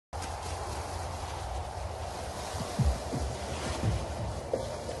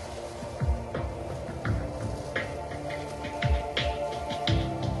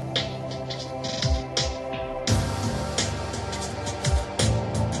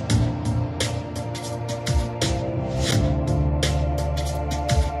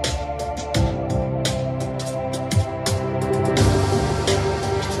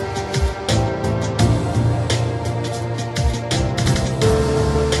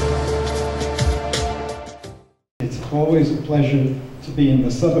always a pleasure to be in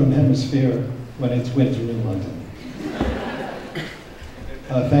the southern hemisphere when it's winter in London.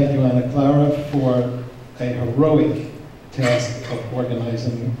 Thank you, Anna Clara, for a heroic task of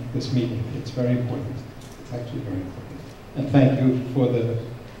organizing this meeting. It's very important. It's actually very important. And thank you for the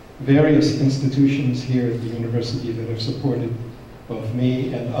various institutions here at the university that have supported both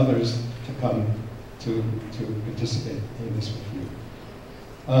me and others to come to participate in this with you.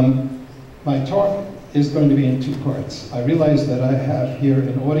 My talk is going to be in two parts. I realize that I have here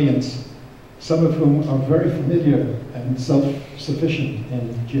an audience, some of whom are very familiar and self-sufficient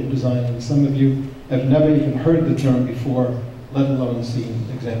in geodesign, and some of you have never even heard the term before, let alone seen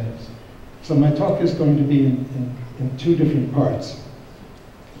examples. So my talk is going to be in two different parts.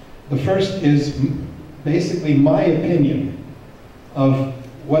 The first is basically my opinion of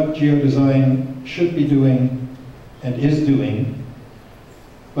what geodesign should be doing and is doing.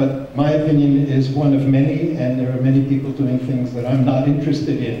 But my opinion is one of many, and there are many people doing things that I'm not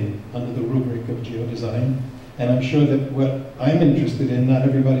interested in under the rubric of geodesign. And I'm sure that what I'm interested in, not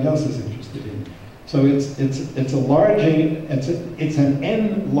everybody else is interested in. So it's an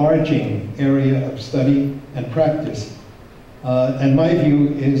enlarging area of study and practice. And my view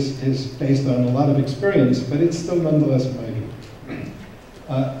is based on a lot of experience, but it's still nonetheless my view.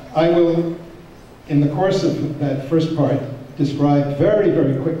 I will, in the course of that first part, describe very,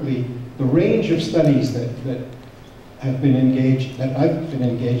 very quickly the range of studies that I've been engaged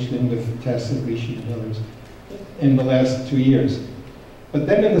in with Tess and Rishi and others in the last 2 years. But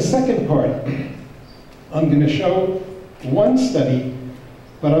then in the second part, I'm going to show one study,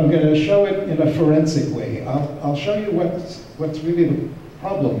 but I'm going to show it in a forensic way. I'll show you what's really the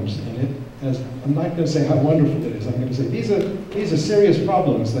problems in it. I'm not going to say how wonderful it is. I'm going to say these are serious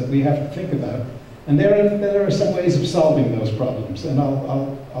problems that we have to think about. And there are some ways of solving those problems, and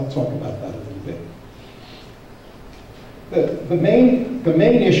I'll talk about that a little bit. The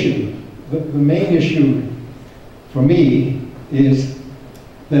main issue for me is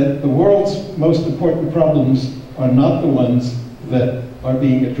that the world's most important problems are not the ones that are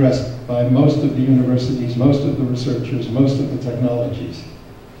being addressed by most of the universities, most of the researchers, most of the technologies.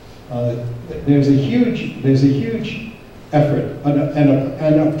 There's a huge effort,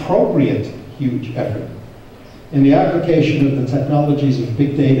 an appropriate huge effort in the application of the technologies of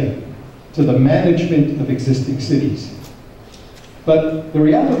big data to the management of existing cities. But the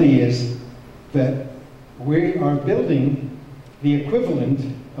reality is that we are building the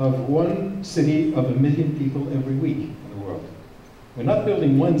equivalent of one city of 1 million people every week in the world. We're not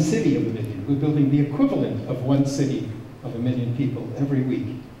building one city of 1 million, we're building the equivalent of one city of 1 million people every week.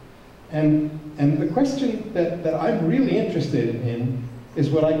 And the question that I'm really interested in is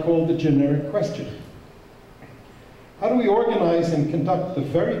what I call the generic question. How do we organize and conduct the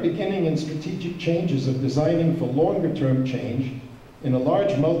very beginning and strategic changes of designing for longer-term change in a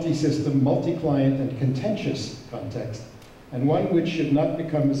large multi-system, multi-client, and contentious context, and one which should not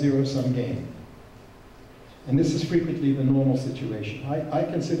become a zero-sum game? And this is frequently the normal situation. I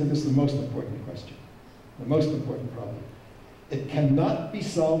consider this the most important question, the most important problem. It cannot be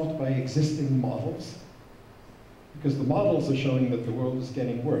solved by existing models, because the models are showing that the world is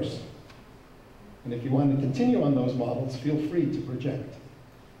getting worse. And if you want to continue on those models, feel free to project.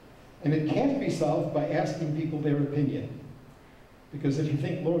 And it can't be solved by asking people their opinion, because if you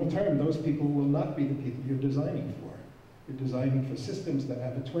think long-term, those people will not be the people you're designing for. You're designing for systems that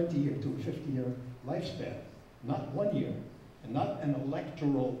have a 20-year to a 50-year lifespan, not 1 year, and not an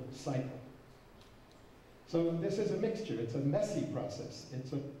electoral cycle. So this is a mixture. It's a messy process.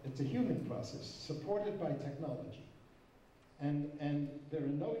 It's a human process supported by technology. And there are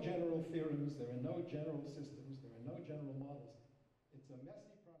no general theorems, there are no general systems, there are no general models. It's a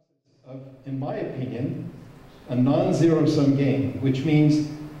messy process of, in my opinion, a non-zero-sum game, which means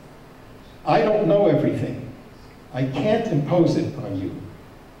I don't know everything. I can't impose it on you.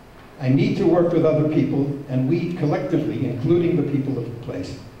 I need to work with other people, and we collectively, including the people of the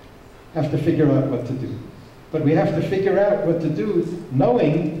place, have to figure out what to do. But we have to figure out what to do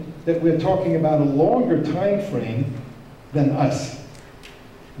knowing that we're talking about a longer time frame than us.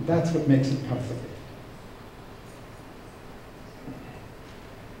 And that's what makes it complicated.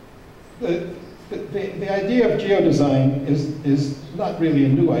 The idea of geodesign is not really a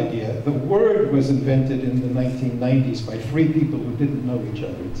new idea. The word was invented in the 1990s by 3 people who didn't know each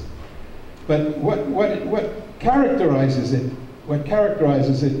other. But what characterizes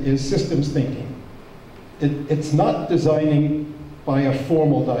it is systems thinking. It's not designing by a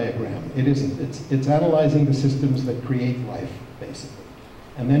formal diagram. It isn't. It's analyzing the systems that create life, basically,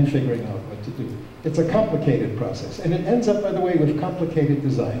 and then figuring out what to do. It's a complicated process, and it ends up, by the way, with complicated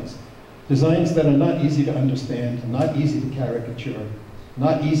designs. Designs that are not easy to understand, not easy to caricature,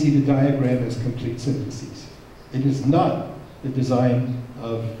 not easy to diagram as complete syntheses. It is not the design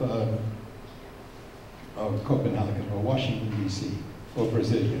of Copenhagen or Washington, D.C. or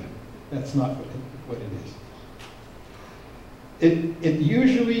Brasilia. That's not what it is. It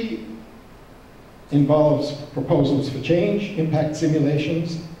usually involves proposals for change, impact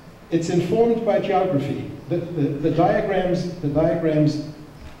simulations. It's informed by geography. The diagrams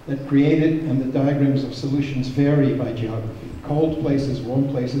that create it and the diagrams of solutions vary by geography. Cold places, warm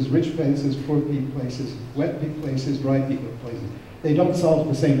places, rich places, poor peak places, wet peak places, dry peak places. They don't solve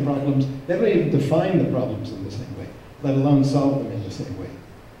the same problems. They don't even define the problems in the same way, let alone solve them in the same way.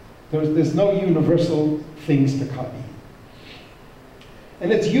 There's no universal things to copy.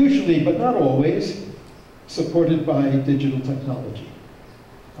 And it's usually, but not always, supported by digital technology.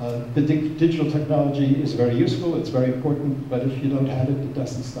 The digital technology is very useful, it's very important, but if you don't have it, it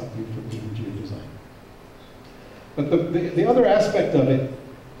doesn't stop you from doing geodesign. But the other aspect of it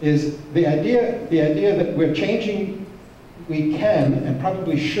is the idea that we're changing, we can and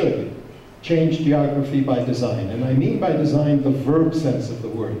probably should change geography by design. And I mean by design the verb sense of the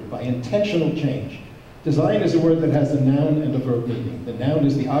word, by intentional change. Design is a word that has a noun and a verb meaning. The noun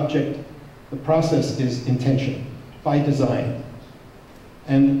is the object, the process is intention, by design.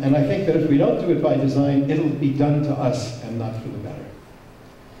 And I think that if we don't do it by design, it'll be done to us and not for the better.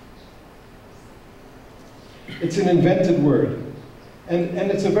 It's an invented word.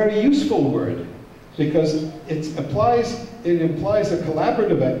 And it's a very useful word because it implies a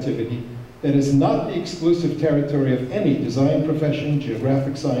collaborative activity that is not the exclusive territory of any design profession,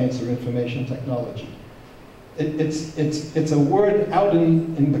 geographic science, or information technology. It's a word out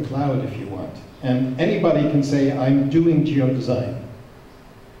in the cloud, if you want. And anybody can say, I'm doing geodesign.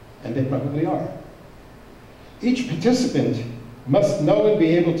 And they probably are. Each participant must know and be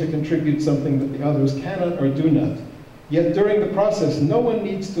able to contribute something that the others cannot or do not. Yet during the process, no one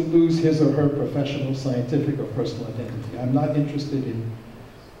needs to lose his or her professional, scientific, or personal identity. I'm not interested in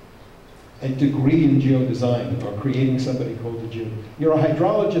a degree in geodesign or creating somebody called a geodesign. You're a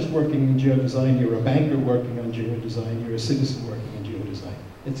hydrologist working in geodesign, you're a banker working on geodesign, you're a citizen working in geodesign.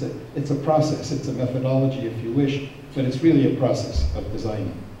 It's a process, it's a methodology if you wish, but it's really a process of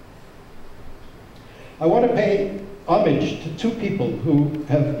designing. I want to pay homage to two people who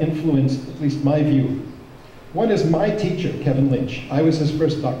have influenced at least my view. One is my teacher, Kevin Lynch. I was his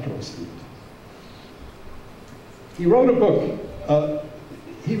first doctoral student. He wrote a book.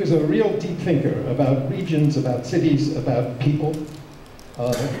 He was a real deep thinker about regions, about cities, about people.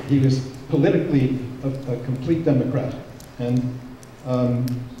 He was politically a complete Democrat. And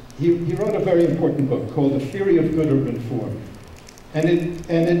he wrote a very important book called The Theory of Good Urban Form. And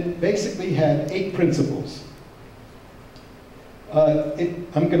it basically had 8 principles. I'm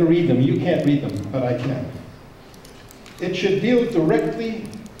going to read them. You can't read them, but I can. It should deal directly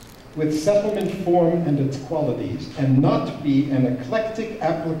with settlement form and its qualities, and not be an eclectic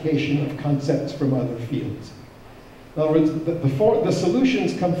application of concepts from other fields. In other words, the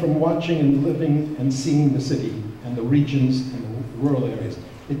solutions come from watching and living and seeing the city and the regions and the rural areas.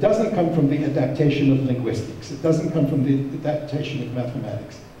 It doesn't come from the adaptation of linguistics. It doesn't come from the adaptation of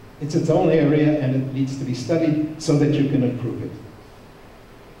mathematics. It's its own area and it needs to be studied so that you can improve it.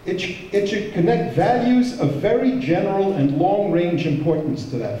 It should connect values of very general and long-range importance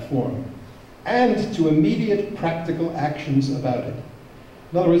to that form and to immediate practical actions about it.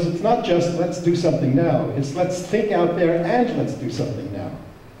 In other words, it's not just let's do something now. It's let's think out there and let's do something now.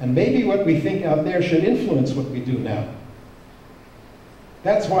 And maybe what we think out there should influence what we do now.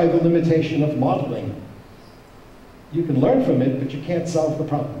 That's why the limitation of modeling. You can learn from it, but you can't solve the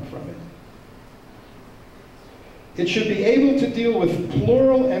problem from it. It should be able to deal with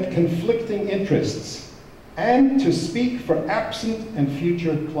plural and conflicting interests and to speak for absent and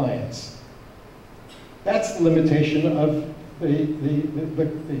future clients. That's the limitation of the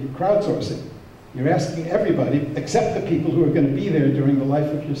crowdsourcing. You're asking everybody, except the people who are going to be there during the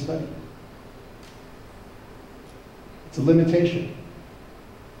life of your study. It's a limitation.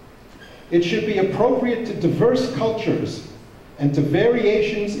 It should be appropriate to diverse cultures and to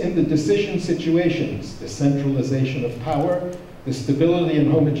variations in the decision situations, the centralization of power, the stability and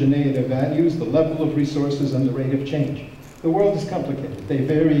homogeneity of values, the level of resources, and the rate of change. The world is complicated. They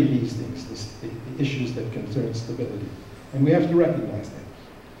vary these things, the issues that concern stability. And we have to recognize that.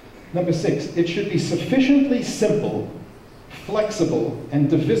 Number 6, it should be sufficiently simple, flexible, and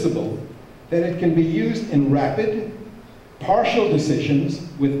divisible that it can be used in rapid, partial decisions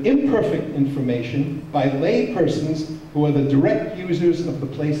with imperfect information by lay persons who are the direct users of the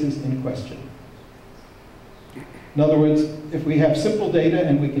places in question. In other words, if we have simple data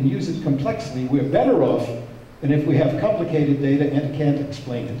and we can use it complexly, we're better off than if we have complicated data and can't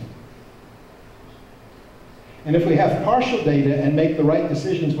explain it. And if we have partial data and make the right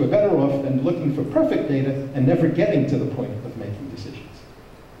decisions, we're better off than looking for perfect data and never getting to the point of making decisions.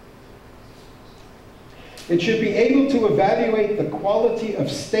 It should be able to evaluate the quality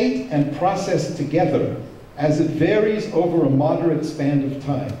of state and process together as it varies over a moderate span of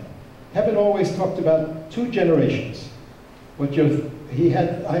time. Heaven always talked about 2 generations. I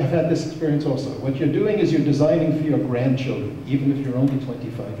have had this experience also. What you're doing is you're designing for your grandchildren, even if you're only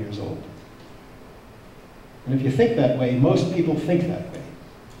 25 years old. And if you think that way, most people think that way.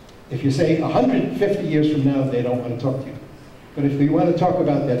 If you say 150 years from now, they don't want to talk to you. But if they want to talk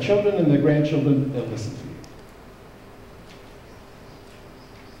about their children and their grandchildren, they'll listen to you.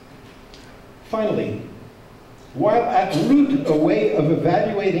 Finally, while at root a way of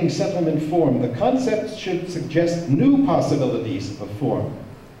evaluating settlement form, the concept should suggest new possibilities of form.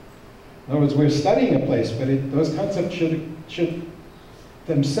 In other words, we're studying a place, but those concepts should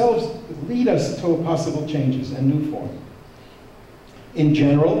themselves lead us to possible changes and new form. In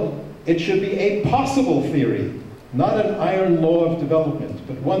general, it should be a possible theory, not an iron law of development,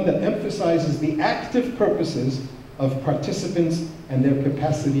 but one that emphasizes the active purposes of participants and their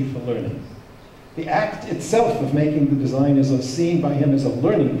capacity for learning. The act itself of making the design is seen by him as a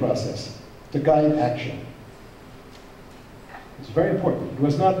learning process to guide action. It's very important. It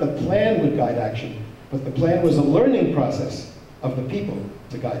was not the plan would guide action, but the plan was a learning process of the people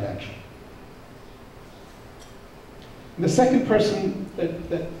to guide action. And the second person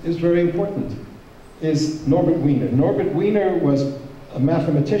that is very important is Norbert Wiener. Norbert Wiener was a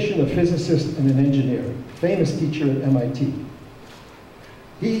mathematician, a physicist, and an engineer, famous teacher at MIT.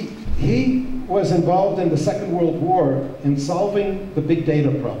 He was involved in the Second World War in solving the big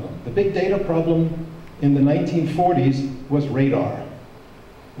data problem. The big data problem in the 1940s was radar.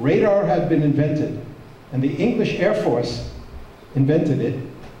 Radar had been invented, and the English Air Force invented it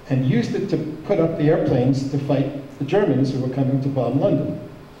and used it to put up the airplanes to fight the Germans who were coming to bomb London.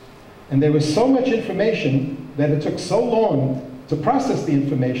 And there was so much information that it took so long to process the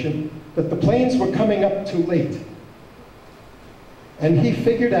information that the planes were coming up too late. And he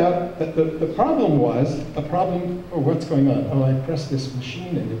figured out that the problem was a problem, oh, what's going on? Oh, I press this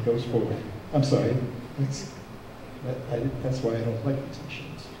machine and it goes forward. I'm sorry, that's why I don't like these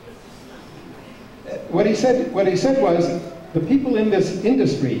machines. What he said was, the people in this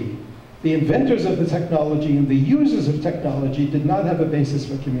industry, the inventors of the technology and the users of technology did not have a basis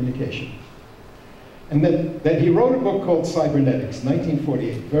for communication. And that he wrote a book called Cybernetics,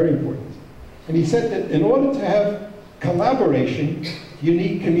 1948, very important. And he said that in order to have collaboration, you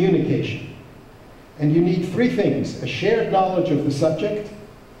need communication. And you need 3 things: a shared knowledge of the subject,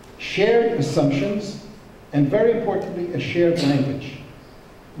 shared assumptions, and very importantly, a shared language.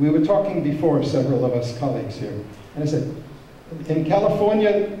 We were talking before, several of us colleagues here, and I said, in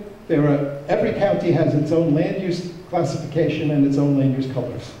California, every county has its own land use classification and its own land use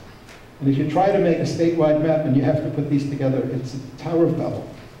colors. And if you try to make a statewide map and you have to put these together, it's a Tower of Babel.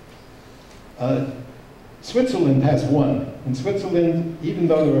 Switzerland has one. In Switzerland, even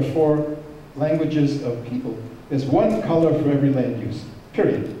though there are 4 languages of people, there's one color for every land use,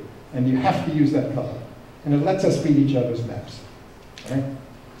 period. And you have to use that color. And it lets us read each other's maps. Right?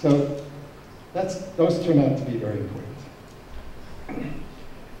 So those turn out to be very important.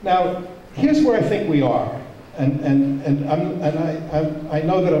 Now, here's where I think we are. And I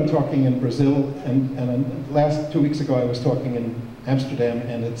know that I'm talking in Brazil, and last 2 weeks ago I was talking in Amsterdam,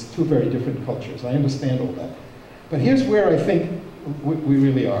 and it's 2 very different cultures. I understand all that. But here's where I think we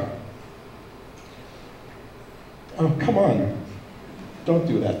really are. Oh, come on. Don't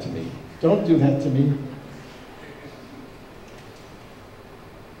do that to me. Don't do that to me.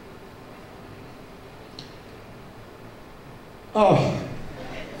 Oh.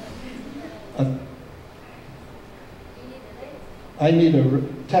 I need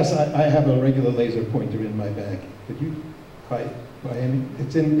Tess, I have a regular laser pointer in my bag. Could you buy any?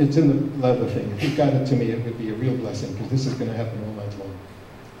 It's in the leather thing. If you got it to me, it would be a real blessing, because this is going to happen all night long.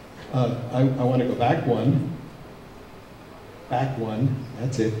 I want to go back one,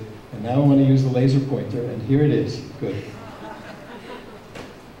 that's it. And now I want to use the laser pointer, and here it is. Good.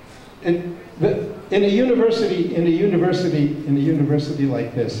 In a university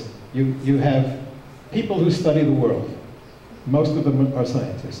like this, you have people who study the world. Most of them are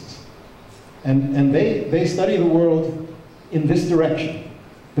scientists. And they study the world in this direction.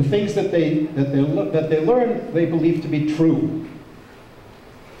 The things that they learn, they believe to be true,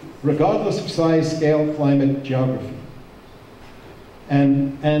 regardless of size, scale, climate, geography.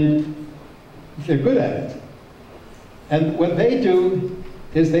 And they're good at it. And what they do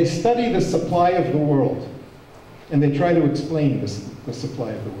is they study the supply of the world, and they try to explain the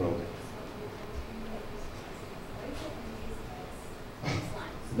supply of the world.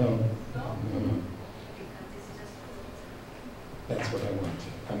 No. That's what I want.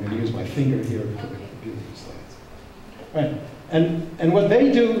 I'm going to use my finger here for the computer slides. Right. And what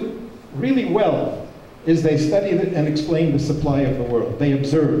they do really well is they study and explain the supply of the world. They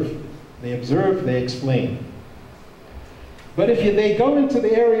observe. They observe, they explain. But if they go into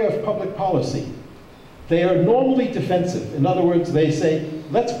the area of public policy, they are normally defensive. In other words, they say,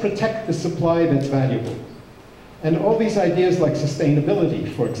 let's protect the supply that's valuable. And all these ideas like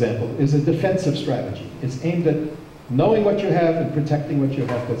sustainability, for example, is a defensive strategy. It's aimed at knowing what you have and protecting what you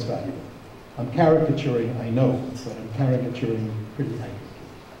have that's valuable. I'm caricaturing, I know, but I'm caricaturing pretty accurately.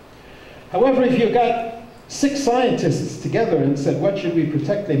 However, if you got 6 scientists together and said, what should we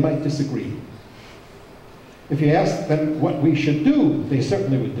protect, they might disagree. If you asked them what we should do, they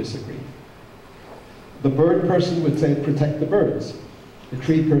certainly would disagree. The bird person would say, protect the birds. The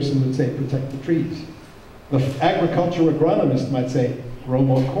tree person would say, protect the trees. The agricultural agronomist might say, grow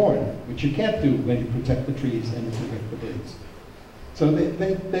more corn, which you can't do when you protect the trees and you protect the birds. So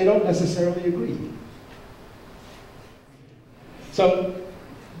they don't necessarily agree. So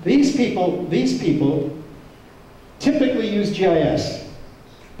these people typically use GIS.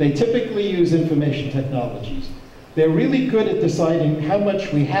 They typically use information technologies. They're really good at deciding how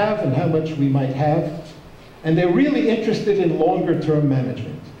much we have and how much we might have. And they're really interested in longer-term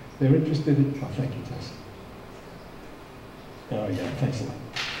management. They're interested in, oh, thank you, Tess. Oh, yeah, thanks a lot.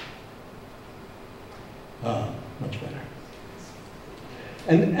 Ah, much better.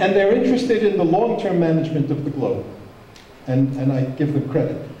 And they're interested in the long-term management of the globe. And I give them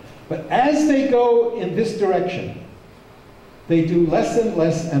credit. But as they go in this direction, they do less and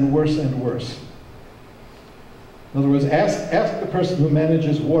less and worse and worse. In other words, ask the person who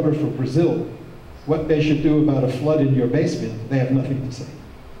manages water for Brazil what they should do about a flood in your basement. They have nothing to say.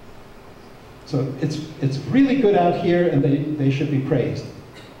 So it's really good out here, and they should be praised.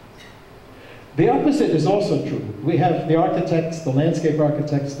 The opposite is also true. We have the architects, the landscape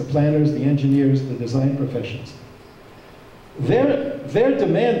architects, the planners, the engineers, the design professions. They're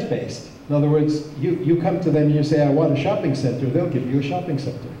demand-based. In other words, you come to them and you say, I want a shopping center, they'll give you a shopping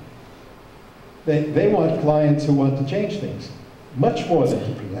center. They want clients who want to change things, much more than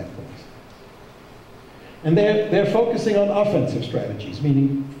to protect things. And they're focusing on offensive strategies,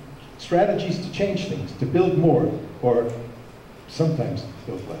 meaning strategies to change things, to build more, or sometimes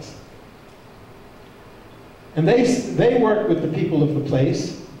build less. And they work with the people of the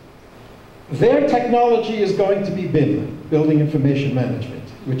place. Their technology is going to be BIM, Building Information Management,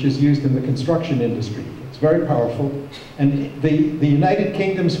 which is used in the construction industry. It's very powerful. And the United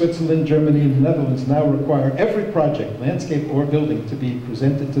Kingdom, Switzerland, Germany, and the Netherlands now require every project, landscape or building, to be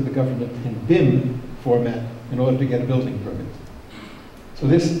presented to the government in BIM format in order to get a building permit. So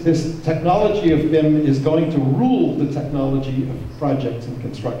this technology of BIM is going to rule the technology of projects and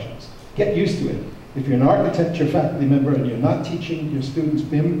constructions. Get used to it. If you're an architecture faculty member and you're not teaching your students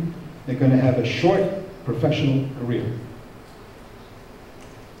BIM, they're going to have a short professional career.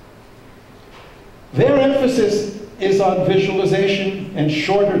 Their emphasis is on visualization and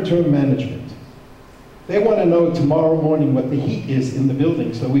shorter-term management. They want to know tomorrow morning what the heat is in the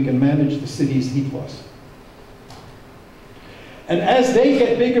building so we can manage the city's heat loss. And as they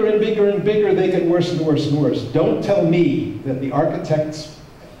get bigger and bigger and bigger, they get worse and worse and worse. Don't tell me that the architects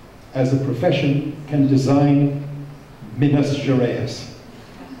as a profession can design Minas Gerais.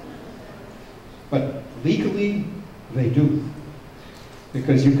 But legally, they do.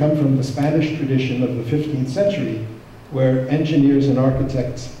 Because you come from the Spanish tradition of the 15th century, where engineers and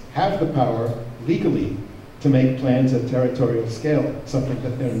architects have the power, legally, to make plans at territorial scale, something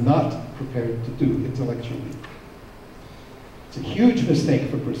that they're not prepared to do intellectually. It's a huge mistake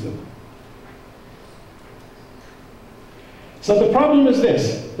for Brazil. So the problem is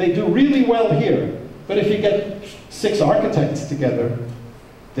this: they do really well here, but if you get 6 architects together,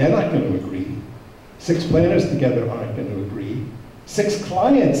 they're not going to agree. 6 planners together aren't going to agree. 6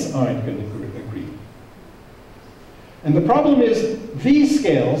 clients aren't going to agree. And the problem is, these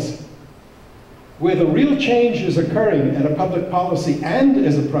scales, where the real change is occurring at a public policy and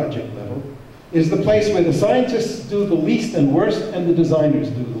as a project level, is the place where the scientists do the least and worst and the designers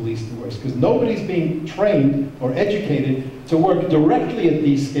do the least and worst, because nobody's being trained or educated to work directly at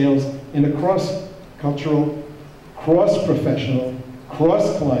these scales in a cross-cultural, cross-professional,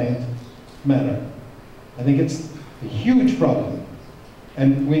 cross-client manner. I think it's a huge problem,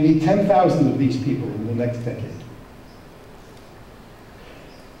 and we need 10,000 of these people in the next decade.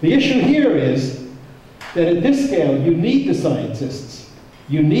 The issue here is that at this scale, you need the scientists,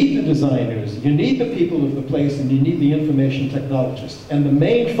 you need the designers, you need the people of the place, and you need the information technologists. And the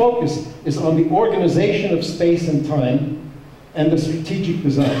main focus is on the organization of space and time and the strategic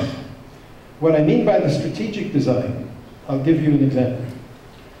design. What I mean by the strategic design, I'll give you an example.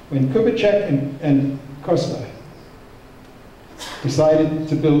 When Kubitschek and Costa decided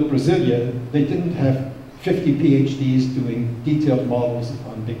to build Brasilia, they didn't have 50 PhDs doing detailed models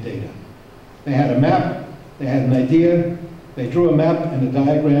on big data. They had a map, they had an idea, they drew a map and a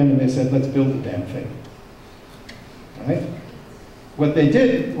diagram, and they said, let's build the damn thing. All right? What they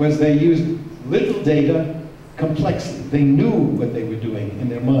did was they used little data complexly. They knew what they were doing in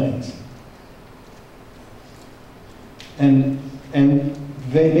their minds. And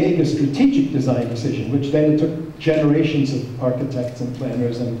they made a strategic design decision, which then it took generations of architects and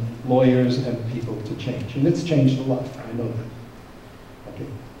planners and lawyers and people to change. And it's changed a lot, I know that. Okay.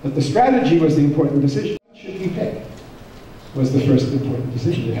 But the strategy was the important decision. What should we pick? Was the first important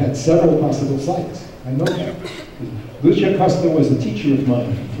decision. It had several possible sites. I know that. Lucia Costa was a teacher of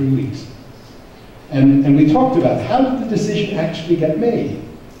mine for 3 weeks. And we talked about how did the decision actually get made?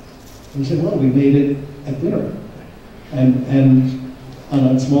 And he said, well, we made it at dinner. And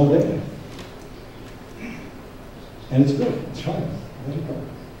on small data. And it's good, it's fine, let it go.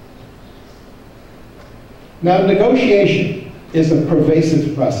 Now, negotiation is a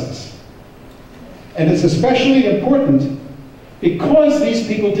pervasive process. And it's especially important because these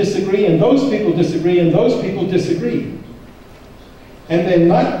people disagree, and those people disagree, and those people disagree. And they're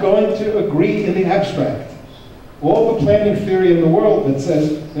not going to agree in the abstract. All the planning theory in the world that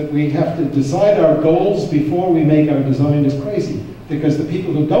says that we have to decide our goals before we make our design is crazy, because the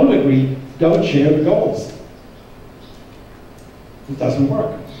people who don't agree don't share the goals. It doesn't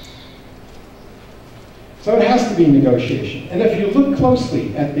work. So it has to be negotiation. And if you look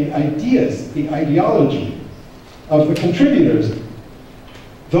closely at the ideas, the ideology of the contributors,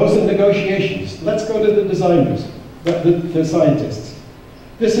 those are negotiations. Let's go to the designers, the scientists.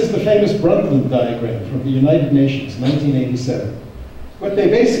 This is the famous Brundtland diagram from the United Nations, 1987. What they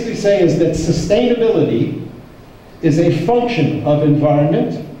basically say is that sustainability is a function of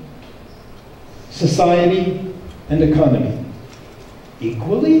environment, society, and economy.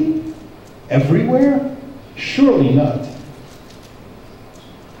 Equally? Everywhere? Surely not.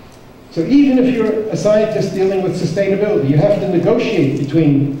 So even if you're a scientist dealing with sustainability, you have to negotiate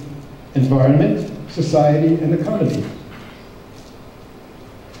between environment, society, and economy.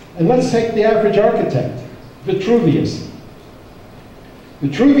 And let's take the average architect, Vitruvius.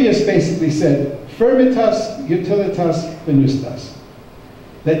 Vitruvius basically said, firmitas utilitas venustas,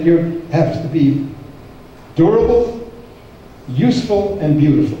 that you have to be durable, useful, and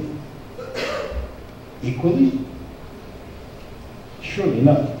beautiful. Equally? Surely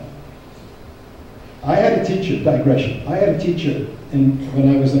not. I had a teacher, digression, I had a teacher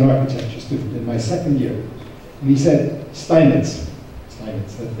when I was an architecture student in my second year, and he said, Steinitz,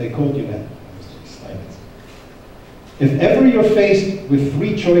 they called you that, Steinitz. If ever you're faced with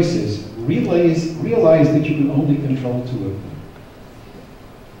 3 choices, realize that you can only control 2 of them.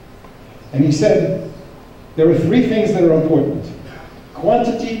 And he said, there are 3 things that are important: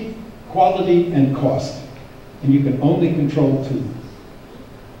 quantity, quality, and cost. And you can only control 2.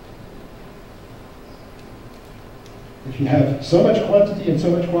 If you have so much quantity and so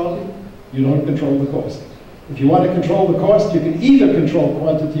much quality, you don't control the cost. If you want to control the cost, you can either control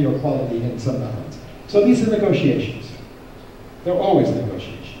quantity or quality in some balance. So these are negotiations. They're always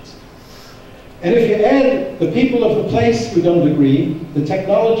negotiations. And if you add the people of the place who don't agree, the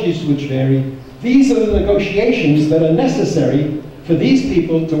technologies which vary, these are the negotiations that are necessary for these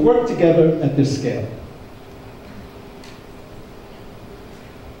people to work together at this scale.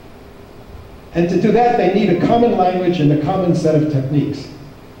 And to do that, they need a common language and a common set of techniques.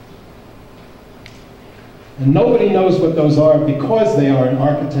 And nobody knows what those are because they are an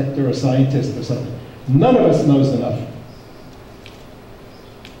architect or a scientist or something. None of us knows enough.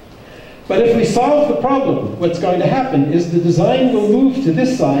 But if we solve the problem, what's going to happen is the design will move to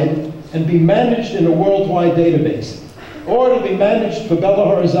this side and be managed in a worldwide database. Or it'll be managed for Belo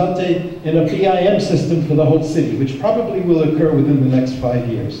Horizonte in a BIM system for the whole city, which probably will occur within the next 5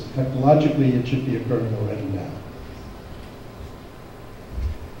 years. Technologically, it should be occurring already now.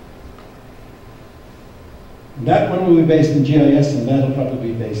 And that one will be based in GIS, and that'll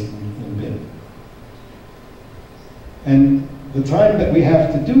probably be based in BIM. And the time that we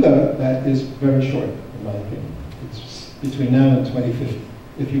have to do that is very short, in my opinion. It's between now and 2050,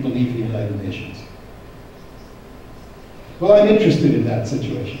 if you believe the United Nations. Well, I'm interested in that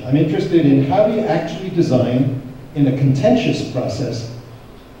situation. I'm interested in how do you actually design in a contentious process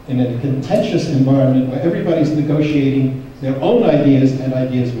in a contentious environment where everybody's negotiating their own ideas and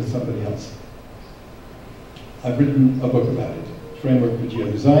ideas with somebody else. I've written a book about it, Framework for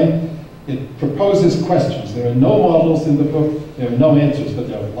Geodesign. It proposes questions. There are no models in the book, there are no answers, but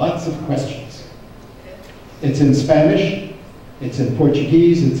there are lots of questions. It's in Spanish, it's in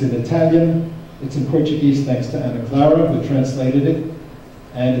Portuguese, it's in Italian, it's in Portuguese thanks to Ana Clara, who translated it,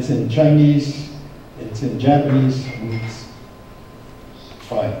 and it's in Chinese, it's in Japanese, and it's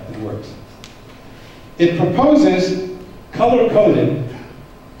fine, it works. It proposes, color-coded,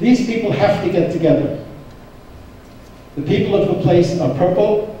 these people have to get together. The people of the place are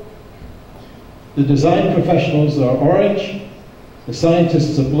purple, the design professionals are orange, the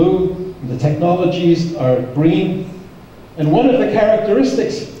scientists are blue, the technologies are green. And one of the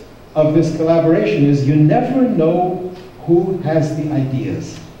characteristics of this collaboration is you never know who has the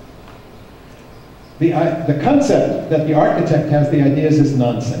ideas. The concept that the architect has the ideas is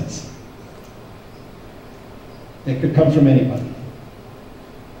nonsense. They could come from anybody.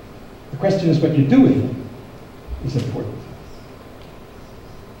 The question is what you do with them is important.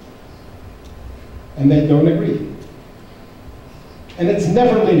 And they don't agree. And it's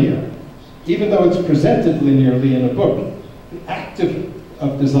never linear. Even though it's presented linearly in a book, the act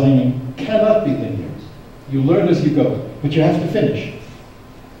of designing cannot be linear. You learn as you go, but you have to finish.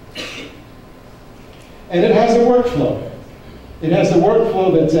 And it has a workflow. It has a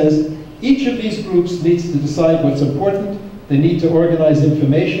workflow that says each of these groups needs to decide what's important. They need to organize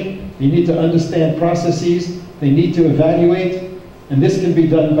information. They need to understand processes. They need to evaluate. And this can be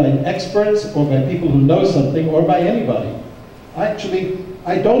done by experts or by people who know something or by anybody. Actually,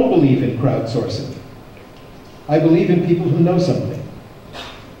 I don't believe in crowdsourcing. I believe in people who know something.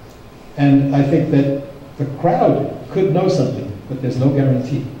 And I think that the crowd could know something, but there's no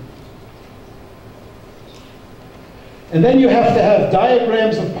guarantee. And then you have to have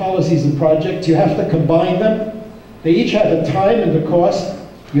diagrams of policies and projects. You have to combine them. They each have a time and a cost.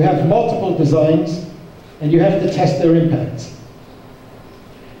 You have multiple designs, and you have to test their impacts.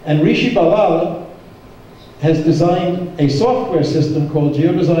 And Rishi Balal has designed a software system called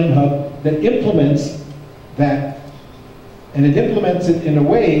Geodesign Hub that implements that. And it implements it in a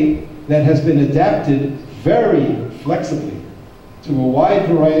way that has been adapted very flexibly to a wide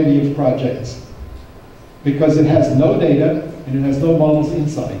variety of projects because it has no data and it has no models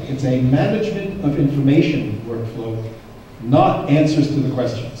inside. It's a management of information workflow, not answers to the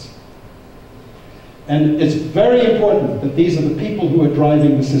questions. And it's very important that these are the people who are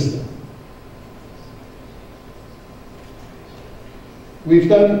driving the system. We've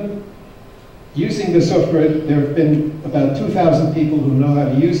done, using the software, there have been about 2,000 people who know how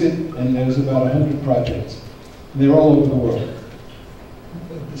to use it, and there's about 100 projects. They're all over the world.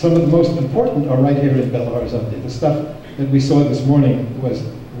 Some of the most important are right here in Belo Horizonte. The stuff that we saw this morning was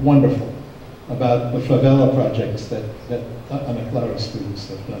wonderful about the favela projects that Ana Clara students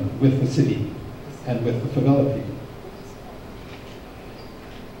have done with the city and with the favela people.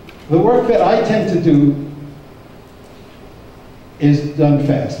 The work that I tend to do is done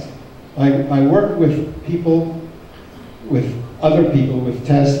fast. I work with people, with other people, with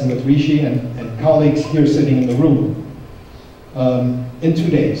Tess and with Rishi and colleagues here sitting in the room in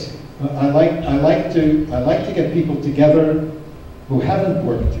 2 days. I like to get people together who haven't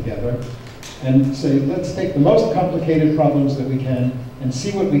worked together and say, let's take the most complicated problems that we can and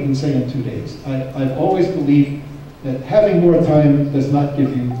see what we can say in 2 days. I've always believed that having more time does not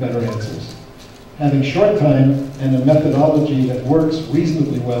give you better answers. Having short time and a methodology that works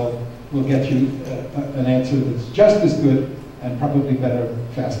reasonably well will get you an answer that's just as good and probably better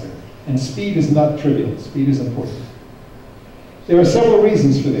faster. And speed is not trivial. Speed is important. There are several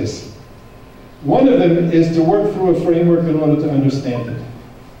reasons for this. One of them is to work through a framework in order to understand it.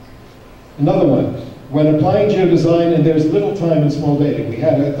 Another one, when applying geodesign, and there's little time and small data. We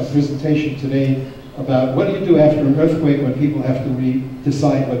had a presentation today about what do you do after an earthquake when people have to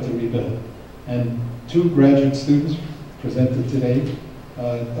decide what to rebuild. And 2 graduate students presented today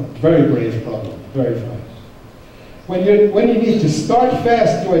a very brave problem, very fine. When you need to start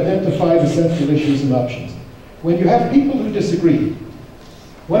fast to identify the central issues and options, when you have people who disagree,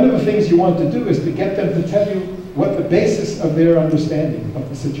 one of the things you want to do is to get them to tell you what the basis of their understanding of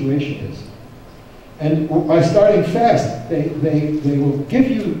the situation is. And by starting fast, they will give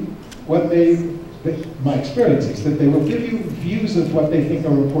you what my experience is that they will give you views of what they think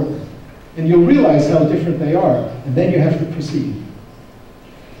are important. And you'll realize how different they are, and then you have to proceed.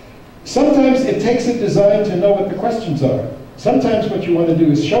 Sometimes it takes a design to know what the questions are. Sometimes what you want to do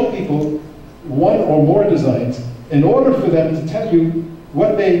is show people one or more designs in order for them to tell you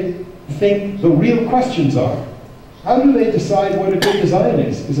what they think the real questions are. How do they decide what a good design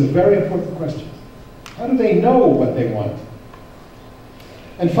is a very important question. How do they know what they want?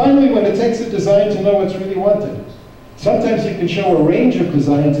 And finally, when it takes a design to know what's really wanted, sometimes you can show a range of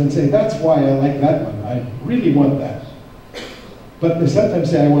designs and say, that's why I like that one. I really want that. But they sometimes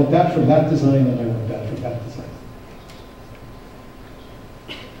say, I want that from that design and I want that from that design.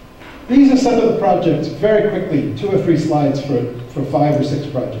 These are some of the projects, very quickly, 2 or 3 slides for 5 or 6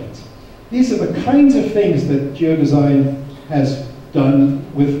 projects. These are the kinds of things that Geodesign has done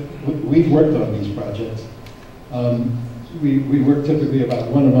we've worked on these projects. We work typically about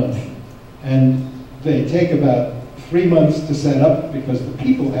 1 a month. And they take about 3 months to set up because the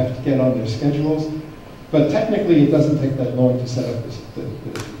people have to get on their schedules. But technically, it doesn't take that long to set up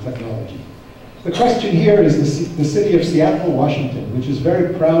the technology. The question here is the city of Seattle, Washington, which is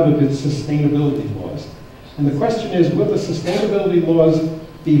very proud of its sustainability laws. And the question is, will the sustainability laws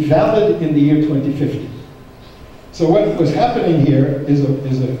be valid in the year 2050? So what was happening here is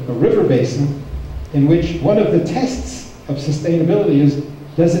a river basin in which one of the tests of sustainability is,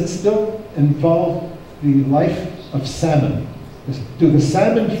 does it still involve the life of salmon? Do the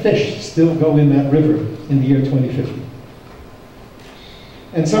salmon fish still go in that river in the year 2050?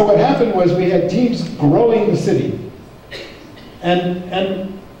 And so what happened was we had teams growing the city.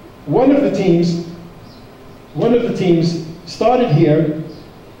 And one of the teams started here,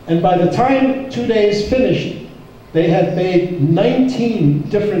 and by the time 2 days finished, they had made 19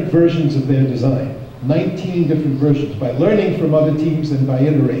 different versions of their design. 19 different versions, by learning from other teams and by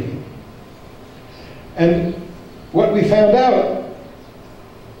iterating. And what we found out,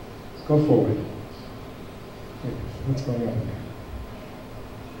 go forward. Wait, what's going on there?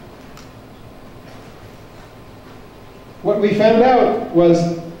 What we found out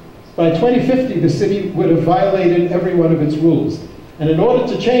was by 2050, the city would have violated every one of its rules. And in order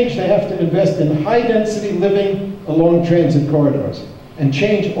to change, they have to invest in high-density living along transit corridors and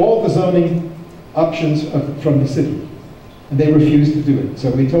change all the zoning options from the city. And they refused to do it. So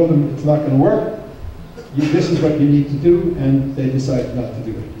we told them it's not going to work. This is what you need to do, and they decided not to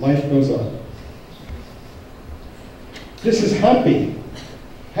do it. Life goes on. This is Hampi.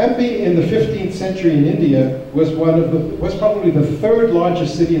 Hampi in the 15th century in India was probably the 3rd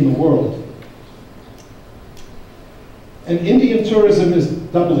largest city in the world. And Indian tourism is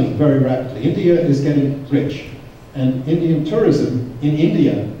doubling very rapidly. India is getting rich. And Indian tourism in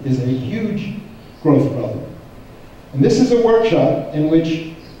India is a huge growth problem. And this is a workshop in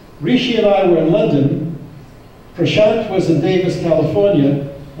which Rishi and I were in London, Prashant was in Davis, California,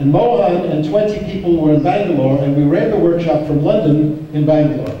 and Mohan and 20 people were in Bangalore, and we ran the workshop from London in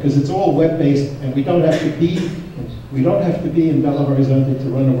Bangalore, because it's all web-based, and we don't have to be in Belo Horizonte to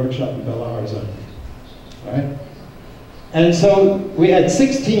run a workshop in Belo Horizonte. All right? And so we had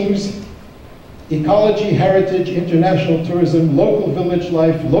 6 teams: ecology, heritage, international tourism, local village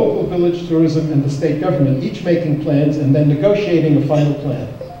life, local village tourism, and the state government, each making plans and then negotiating a final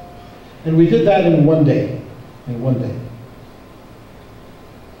plan. And we did that in 1 day. In 1 day.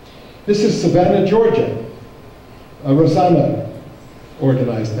 This is Savannah, Georgia. Rosanna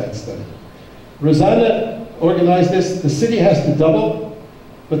organized that study. Rosanna organized this. The city has to double,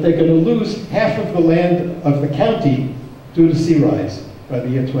 but they're going to lose half of the land of the county due to sea rise by the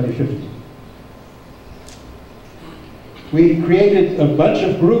year 2050. We created a bunch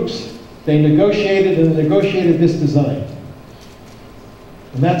of groups. They negotiated this design.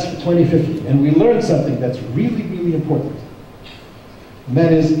 And that's for 2050. And we learned something that's really, really important. And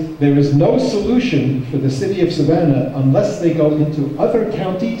that is, there is no solution for the city of Savannah unless they go into other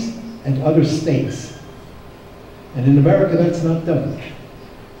counties and other states. And in America, that's not done.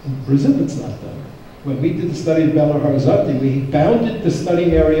 In Brazil, it's not done. When we did the study of Belo Horizonte, we bounded the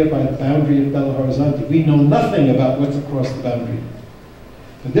study area by the boundary of Belo Horizonte. We know nothing about what's across the boundary.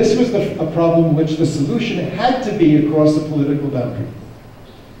 But this was a problem which the solution had to be across the political boundary.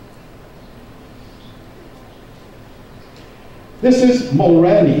 This is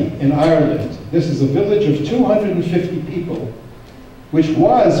Mulranny in Ireland. This is a village of 250 people, which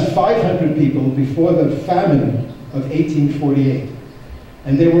was 500 people before the famine of 1848.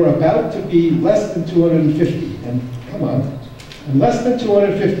 And they were about to be less than 250. And come on, and less than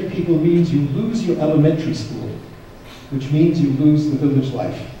 250 people means you lose your elementary school, which means you lose the village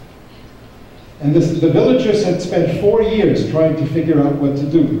life. And the villagers had spent 4 years trying to figure out what to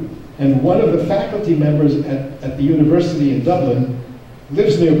do. And one of the faculty members at the university in Dublin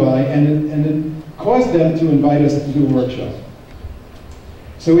lives nearby, and it caused them to invite us to do a workshop.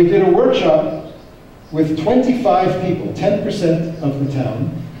 So we did a workshop with 25 people, 10% of the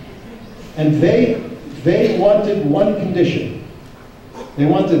town, and they wanted one condition. They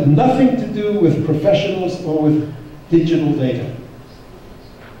wanted nothing to do with professionals or with digital data.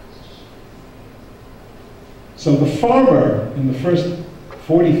 So the farmer, in the first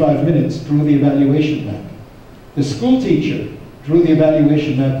 45 minutes, drew the evaluation map. The school teacher drew the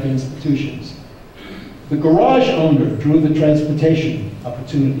evaluation map for institutions. The garage owner drew the transportation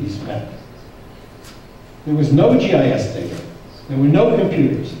opportunities map. There was no GIS data. There were no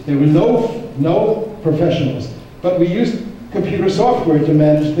computers. There were no professionals. But we used computer software to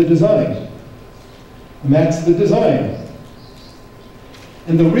manage the design. And that's the design.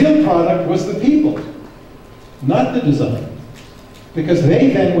 And the real product was the people, not the design. Because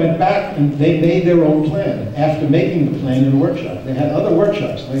they then went back and they made their own plan after making the plan in a workshop. They had other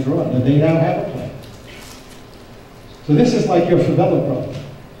workshops later on, and they now have a plan. So this is like your favela problem.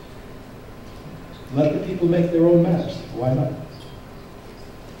 Let the people make their own maps. Why not?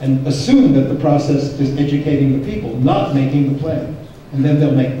 And assume that the process is educating the people, not making the plan. And then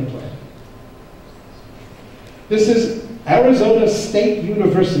they'll make the plan. This is Arizona State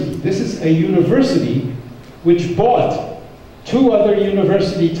University. This is a university which bought two other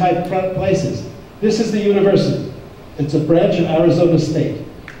university-type places. This is the university. It's a branch of Arizona State.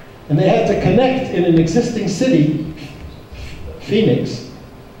 And they had to connect in an existing city, Phoenix,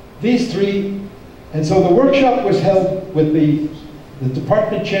 these three. And so the workshop was held with the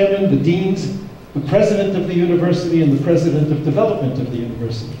department chairman, the deans, the president of the university, and the president of development of the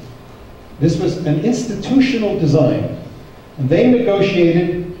university. This was an institutional design. And they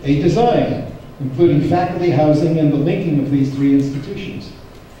negotiated a design, including faculty housing and the linking of these three institutions.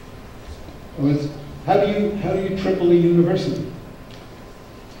 How do you triple a university?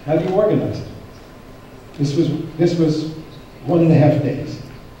 How do you organize it? This was 1.5 days.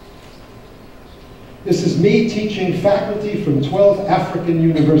 This is me teaching faculty from 12 African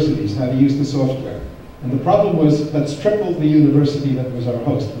universities how to use the software. And the problem was, let's triple the university that was our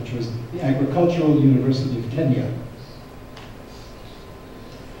host, which was the Agricultural University of Kenya.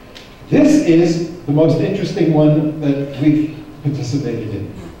 This is the most interesting one that we've participated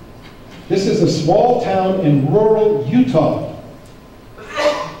in. This is a small town in rural Utah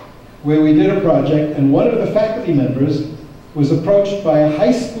where we did a project, and one of the faculty members was approached by a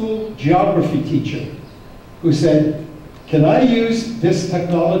high school geography teacher who said, can I use this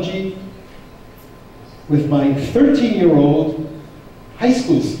technology with my 13-year-old high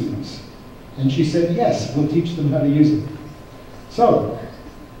school students? And she said, yes, we'll teach them how to use it. So,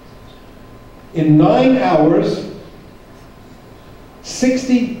 in 9 hours,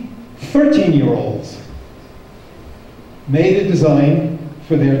 60 13-year-olds made a design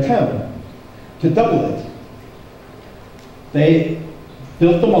for their town to double it. They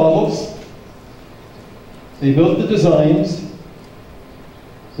built the models, they built the designs,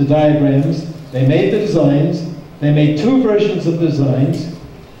 the diagrams, they made the designs, they made 2 versions of the designs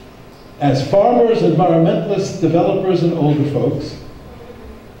as farmers, environmentalists, developers, and older folks.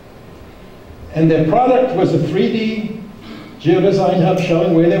 And their product was a 3D Geodesign hub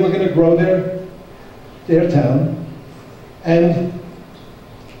showing where they were going to grow their town. And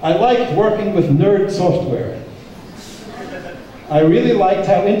I liked working with nerd software. I really liked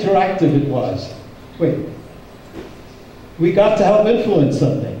how interactive it was. Wait. We got to help influence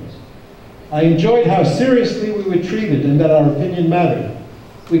something. I enjoyed how seriously we were treated and that our opinion mattered.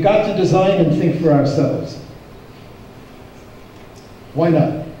 We got to design and think for ourselves. Why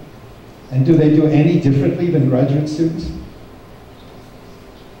not? And do they do any differently than graduate students?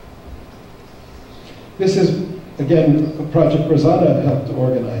 This is, again, a project Rosana helped to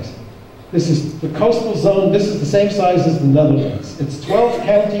organize. This is the coastal zone. This is the same size as the Netherlands. It's 12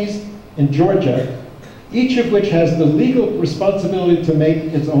 counties in Georgia, each of which has the legal responsibility to make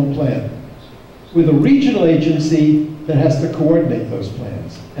its own plan, with a regional agency that has to coordinate those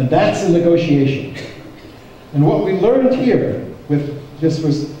plans. And that's a negotiation. And what we learned here, this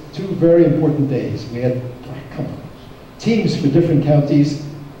was 2 very important days. We had, teams for different counties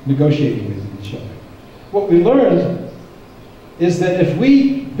negotiating with each other. What we learned is that if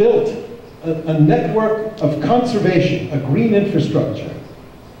we built a network of conservation, a green infrastructure,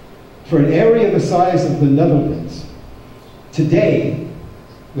 for an area the size of the Netherlands, today,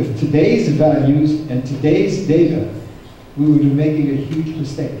 with today's values and today's data, we would be making a huge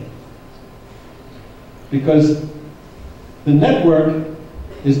mistake. Because the network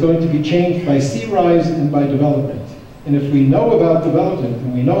is going to be changed by sea rise and by development. And if we know about development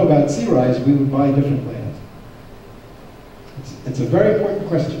and we know about sea rise, we would buy different land. It's a very important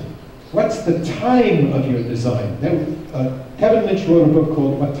question. What's the time of your design? Kevin Lynch wrote a book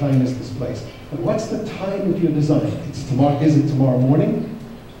called What Time Is This Place? But what's the time of your design? Is it tomorrow morning?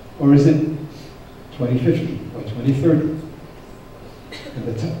 Or is it 2050 or 2030?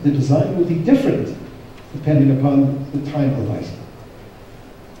 And the design will be different depending upon the time horizon.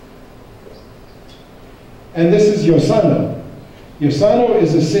 And this is Yosano. Yosano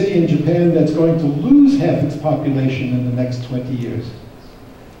is a city in Japan that's going to lose half its population in the next 20 years.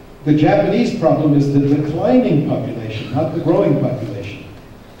 The Japanese problem is the declining population, not the growing population.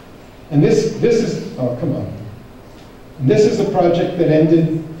 And this is, oh, come on. And this is a project that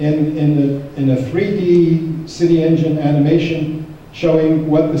ended in a 3D city engine animation showing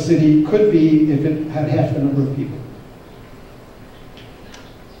what the city could be if it had half the number of people.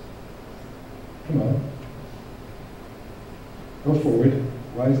 Come on. Go forward.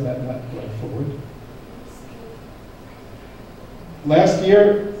 Why is that not going forward? Last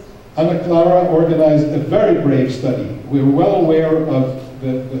year, Ana Clara organized a very brave study. We were well aware of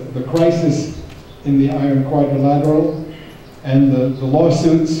the crisis in the Iron Quadrilateral and the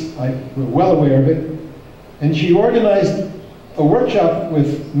lawsuits. We're well aware of it. And she organized a workshop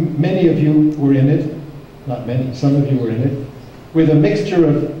with many of you were in it, not many, some of you were in it, with a mixture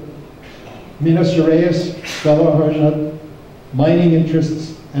of Minas Gerais, Belo Horizonte, mining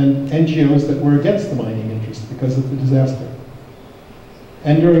interests, and NGOs that were against the mining interests because of the disaster.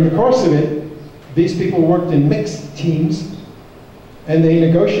 And during the course of it, these people worked in mixed teams, and they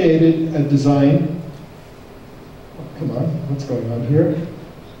negotiated a design. Oh, come on, what's going on here?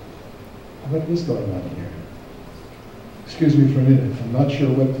 What is going on here? Excuse me for a minute, I'm not sure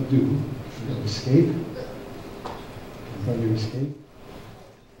what to do. I'm going to escape. I'm going to escape.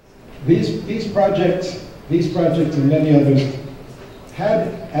 These projects and many others had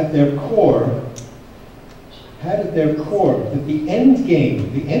at their core that the end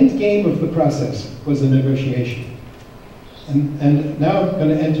game of the process was a negotiation. And now I'm going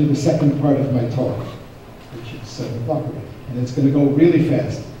to enter the second part of my talk, which is 7 o'clock already, and it's going to go really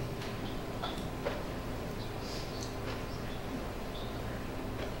fast.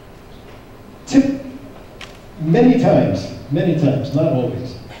 Many times, not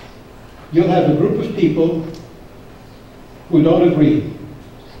always, you'll have a group of people who don't agree.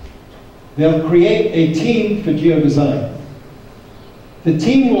 They'll create a team for geodesign. The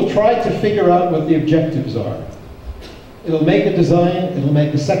team will try to figure out what the objectives are. It'll make a design, it'll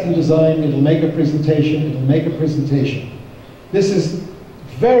make a second design, it'll make a presentation, it'll make a presentation. This is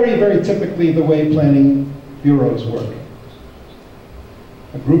very, very typically the way planning bureaus work.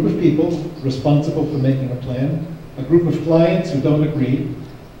 A group of people responsible for making a plan, a group of clients who don't agree.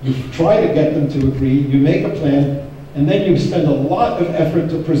 You try to get them to agree, you make a plan, and then you spend a lot of effort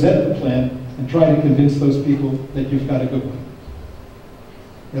to present the plan and try to convince those people that you've got a good one.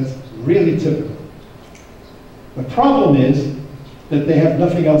 That's really typical. The problem is that they have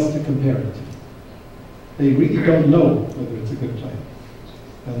nothing else to compare it to. They really don't know whether it's a good plan.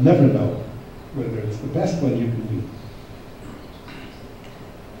 They'll never know whether it's the best one you can do.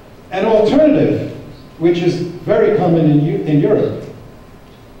 An alternative, which is very common in Europe,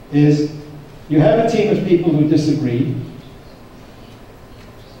 is you have a team of people who disagree.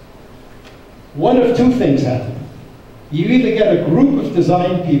 One of two things happen. You either get a group of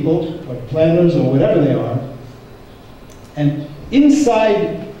design people, or planners, or whatever they are, and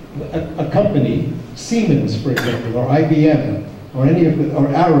inside a company, Siemens, for example, or IBM, or any of the, or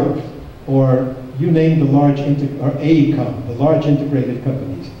Arab, or you name the large, or AECOM, the large integrated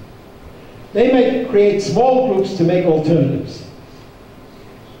companies. They may create small groups to make alternatives.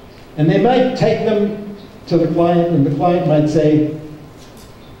 And they might take them to the client, and the client might say,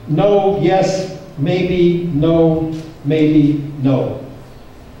 no, yes, maybe, no, maybe, no.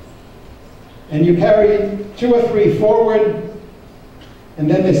 And you carry 2 or 3 forward,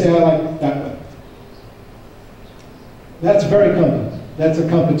 and then they say, I like that one. That's very common. That's a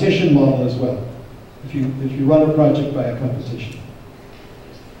competition model as well, if you run a project by a competition.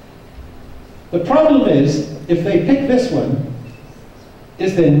 The problem is, if they pick this one,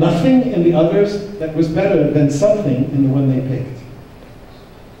 is there nothing in the others that was better than something in the one they picked?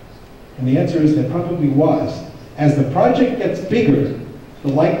 And the answer is there probably was. As the project gets bigger, the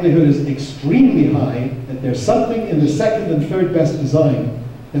likelihood is extremely high that there's something in the second and third best design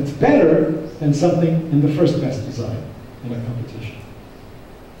that's better than something in the first best design in a competition.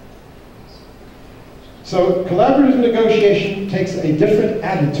 So collaborative negotiation takes a different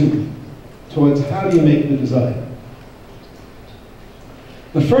attitude towards how do you make the design.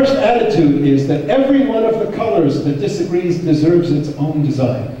 The first attitude is that every one of the colors that disagrees deserves its own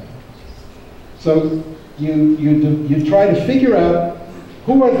design. So you try to figure out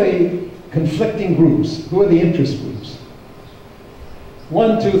who are the conflicting groups, who are the interest groups.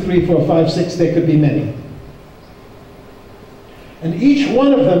 1, 2, 3, 4, 5, 6, there could be many. And each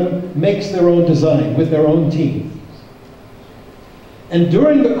one of them makes their own design with their own team. And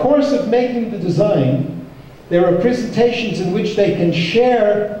during the course of making the design, There are presentations in which they can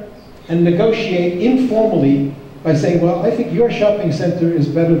share and negotiate informally by saying, well, I think your shopping center is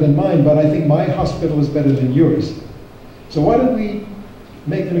better than mine, but I think my hospital is better than yours. So why don't we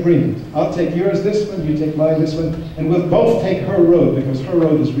make an agreement? I'll take yours this one, you take mine this one, and we'll both take her road, because her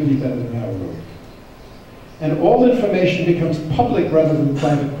road is really better than our road. And all information becomes public rather than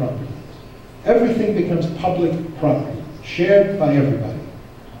private property. Everything becomes public property, shared by everybody.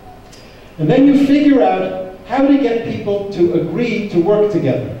 And then you figure out how to get people to agree to work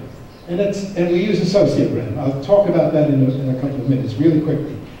together. And we use a sociogram. I'll talk about that in a couple of minutes, really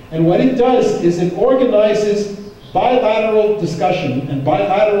quickly. And what it does is it organizes bilateral discussion and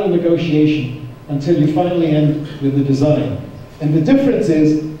bilateral negotiation until you finally end with the design. And the difference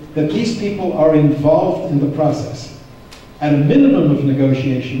is that these people are involved in the process, at a minimum of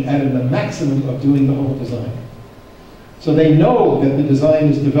negotiation, at a maximum of doing the whole design. So they know that the design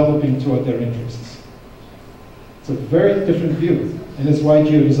is developing toward their interests. It's a very different view, and it's why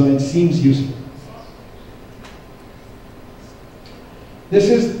geodesign seems useful. This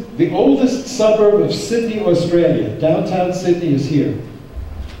is the oldest suburb of Sydney, Australia. Downtown Sydney is here.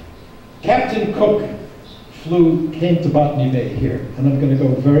 Captain Cook came to Botany Bay here, and I'm going to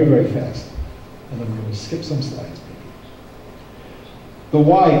go very, very fast. And I'm going to skip some slides. The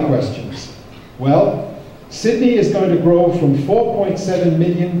why questions. Well, Sydney is going to grow from 4.7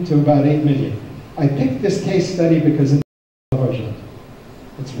 million to about 8 million. I picked this case study because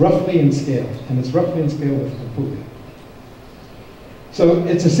it's roughly in scale, and it's roughly in scale with Puglia. So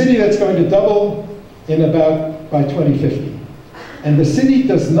it's a city that's going to double by 2050. And the city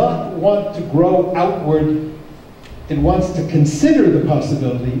does not want to grow outward. It wants to consider the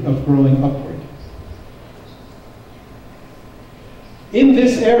possibility of growing upward. In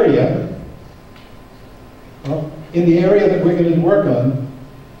this area, in the area that we're going to work on,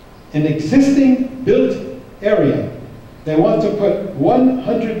 an existing built area, they want to put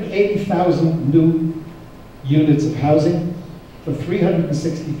 180,000 new units of housing for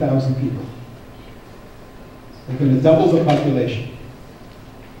 360,000 people. They're going to double the population.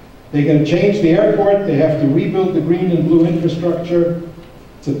 They're going to change the airport. They have to rebuild the green and blue infrastructure.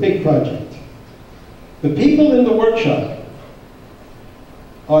 It's a big project. The people in the workshop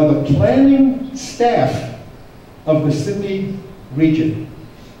are the planning staff of the Sydney region,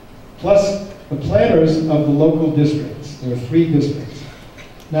 plus the planners of the local districts. There are 3 districts.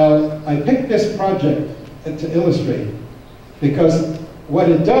 Now, I picked this project to illustrate because what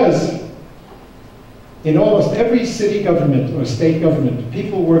it does, in almost every city government or state government,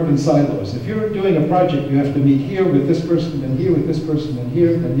 people work in silos. If you're doing a project, you have to meet here with this person, and here with this person, and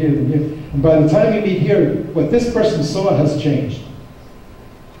here, and here, and here. And by the time you meet here, what this person saw has changed.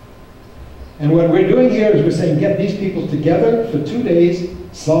 And what we're doing here is we're saying, get these people together for 2 days,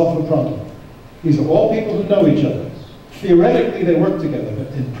 solve the problem. These are all people who know each other. Theoretically, they work together,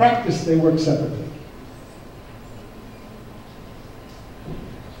 but in practice, they work separately.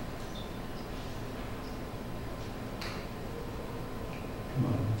 Come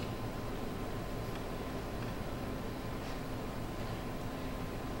on.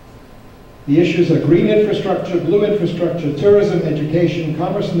 The issues are green infrastructure, blue infrastructure, tourism, education,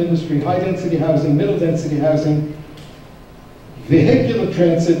 commerce and industry, high-density housing, middle-density housing, vehicular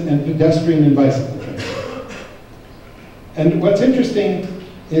transit, and pedestrian and bicycle transit. And what's interesting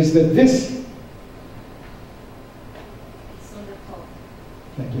is that this...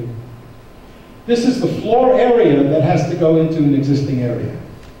 Thank you. This is the floor area that has to go into an existing area.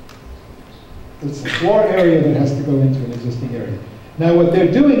 It's the floor area that has to go into an existing area. Now, what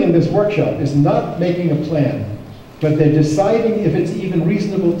they're doing in this workshop is not making a plan, but they're deciding if it's even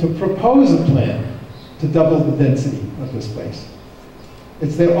reasonable to propose a plan to double the density of this place.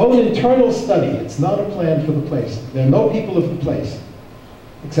 It's their own internal study. It's not a plan for the place. There are no people of the place,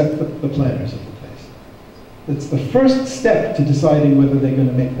 except the planners of the place. It's the first step to deciding whether they're going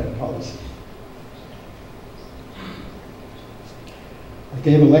to make that policy. I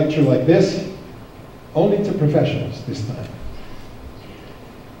gave a lecture like this, only to professionals this time.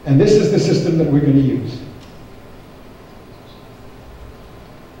 And this is the system that we're going to use.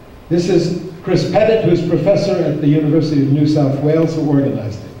 This is Chris Pettit, who's professor at the University of New South Wales, who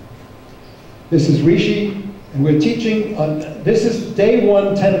organized it. This is Rishi, and we're teaching on, this is day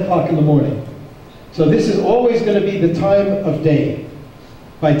 1, 10 o'clock in the morning. So this is always going to be the time of day.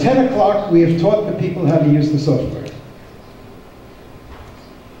 By 10 o'clock, we have taught the people how to use the software.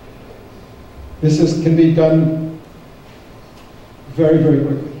 This can be done very, very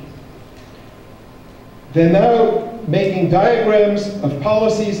quickly. They're now making diagrams of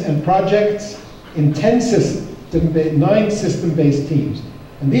policies and projects in 9 system-based teams.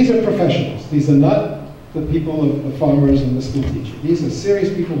 And these are professionals. These are not the people, the farmers and the school teacher. These are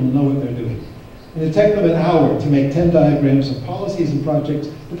serious people who know what they're doing. And it took them an hour to make 10 diagrams of policies and projects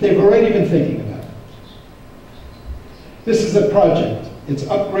that they've already been thinking about. This is a project. It's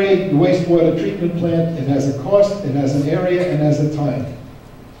upgrade the wastewater treatment plant. It has a cost, it has an area, and has a time.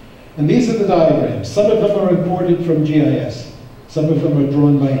 And these are the diagrams. Some of them are imported from GIS. Some of them are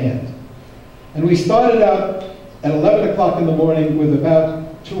drawn by hand. And we started out at 11 o'clock in the morning with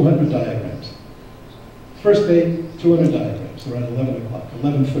about 200 diagrams. First day, 200 diagrams, around 11 o'clock,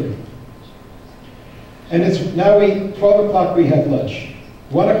 11:30. And it's now 12 o'clock we have lunch.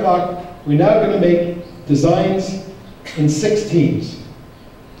 1 o'clock, we're now going to make designs in 6 teams.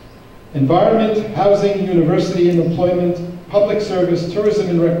 Environment, housing, university and employment, public service, tourism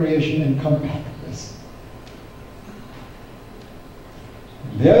and recreation, and compactness.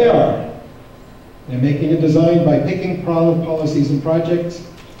 And there they are. They're making a design by picking policies and projects.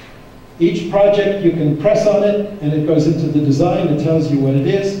 Each project, you can press on it, and it goes into the design. It tells you what it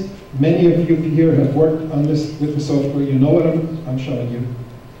is. Many of you here have worked on this with the software. You know what I'm showing you.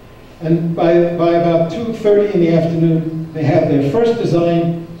 And by about 2:30 in the afternoon, they have their first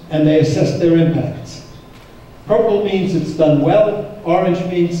design, and they assess their impacts. Purple means it's done well. Orange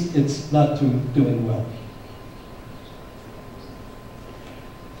means it's not doing well.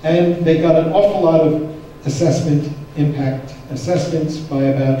 And they got an awful lot of impact assessments by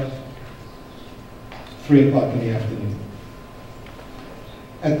about 3 o'clock in the afternoon.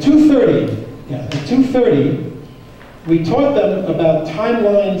 At 2:30, we taught them about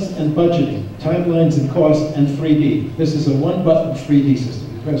timelines and budgeting, timelines and cost, and 3D. This is a one-button 3D system.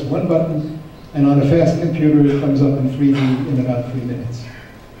 You press one button, and on a fast computer, it comes up in 3D in about 3 minutes.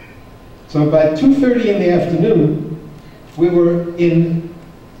 So by 2:30 in the afternoon, we were in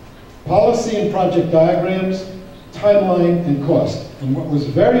policy and project diagrams, timeline, and cost. And what was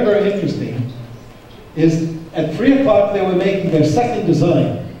very, very interesting is at 3 o'clock they were making their second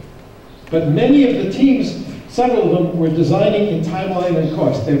design. But many of the teams, several of them, were designing in timeline and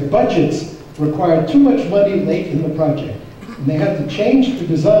cost. Their budgets required too much money late in the project. And they had to change the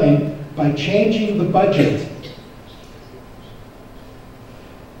design by changing the budget.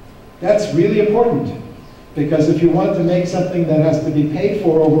 That's really important. Because if you want to make something that has to be paid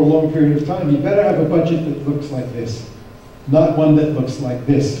for over a long period of time, you better have a budget that looks like this, not one that looks like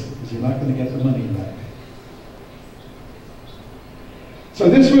this, because you're not going to get the money back. So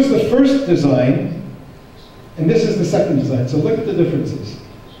this was the first design, and this is the second design. So look at the differences.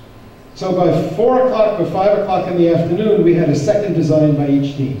 So by 4 o'clock or 5 o'clock in the afternoon, we had a second design by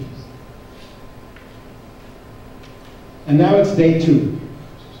each team. And now it's day 2.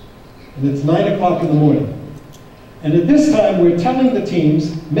 And it's 9 o'clock in the morning. And at this time, we're telling the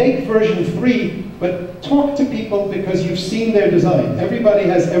teams, make version 3, but talk to people because you've seen their design. Everybody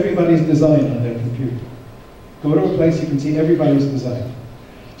has everybody's design on their computer. Go to a place you can see everybody's design.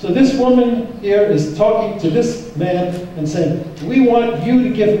 So this woman here is talking to this man and saying, we want you to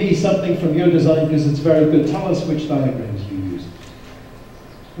give me something from your design because it's very good. Tell us which diagrams you used.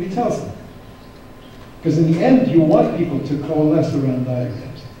 He tells them. Because in the end, you want people to coalesce around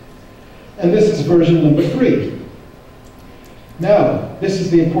diagrams. And this is version number 3. Now, this is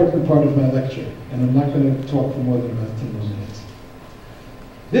the important part of my lecture, and I'm not going to talk for more than about 10 more minutes.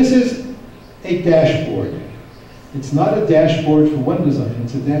 This is a dashboard. It's not a dashboard for one design,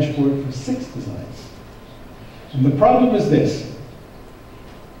 it's a dashboard for 6 designs. And the problem is this.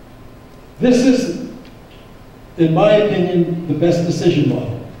 This is, in my opinion, the best decision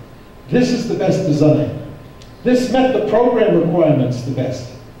model. This is the best design. This met the program requirements the best.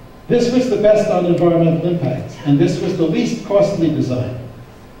 This was the best on environmental impacts, and this was the least costly design.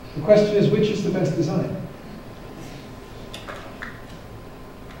 The question is, which is the best design?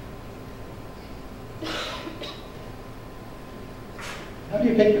 How do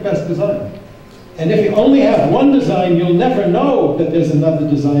you pick the best design? And if you only have one design, you'll never know that there's another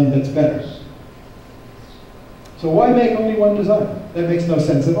design that's better. So why make only one design? That makes no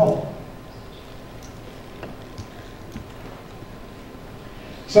sense at all.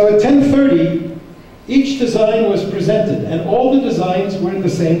 So at 10:30, each design was presented, and all the designs were in the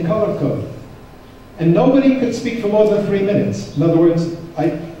same color code. And nobody could speak for more than 3 minutes. In other words,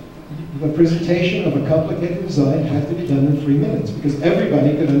 the presentation of a complicated design had to be done in 3 minutes, because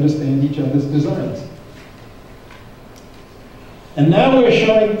everybody could understand each other's designs. And now we're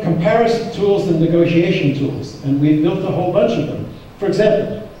showing comparison tools and negotiation tools, and we've built a whole bunch of them. For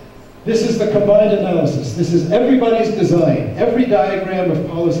example, this is the combined analysis. This is everybody's design, every diagram of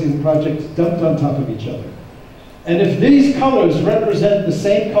policy and projects dumped on top of each other. And if these colors represent the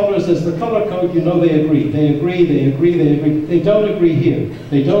same colors as the color code, you know they agree. They agree, they agree, they agree. They don't agree here.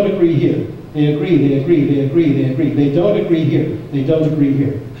 They don't agree here. They agree, they agree, they agree, they agree. They don't agree here. They don't agree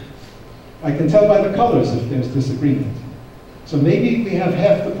here. I can tell by the colors if there's disagreement. So maybe we have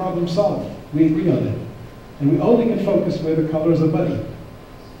half the problem solved. We agree on it. And we only can focus where the colors are muddy.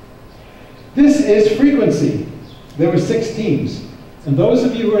 This is frequency. There were 6 teams. And those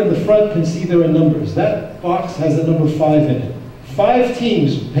of you who are in the front can see there are numbers. That box has a number 5 in it. 5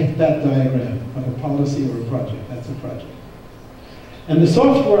 teams picked that diagram of a policy or a project. That's a project. And the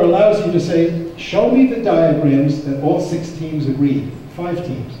software allows you to say, show me the diagrams that all 6 teams agreed. 5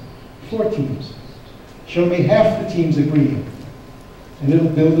 teams, 4 teams. Show me half the teams agreeing. And it'll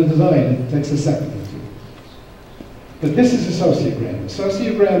build a design. It takes a second or 2. But this is a sociogram. A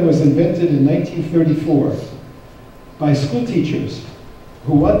sociogram was invented in 1934 by school teachers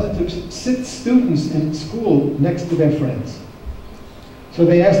who wanted to sit students in school next to their friends. So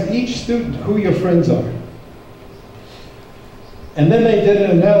they asked each student who your friends are. And then they did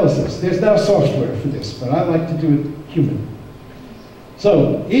an analysis. There's now software for this, but I like to do it human.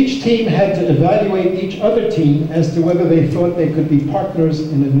 So each team had to evaluate each other team as to whether they thought they could be partners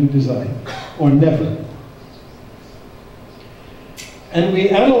in a new design, or never. And we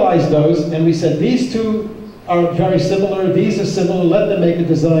analyzed those, and we said, these two are very similar, these are similar, let them make a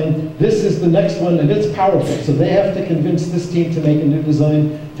design. This is the next one, and it's powerful, so they have to convince this team to make a new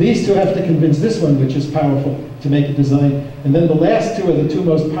design. These two have to convince this one, which is powerful, to make a design. And then the last two are the 2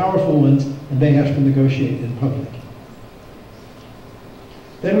 most powerful ones, and they have to negotiate in public.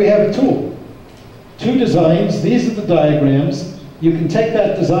 Then we have a tool. 2 designs, these are the diagrams. You can take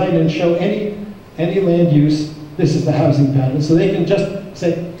that design and show any land use. This is the housing pattern, so they can just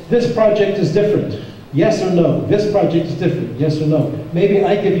say, this project is different. Yes or no. This project is different. Yes or no. Maybe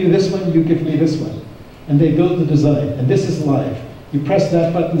I give you this one, you give me this one. And they build the design. And this is live. You press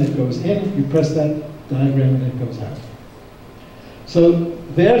that button, it goes in. You press that diagram, and it goes out. So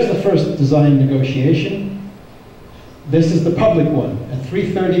there's the first design negotiation. This is the public one. At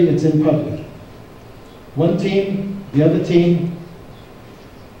 3:30, it's in public. One team, the other team.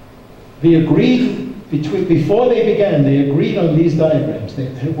 They agreed, before they began, they agreed on these diagrams. They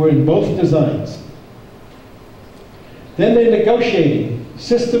were in both designs. Then they're negotiating,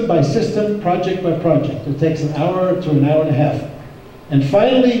 system by system, project by project. It takes an hour to an hour and a half. And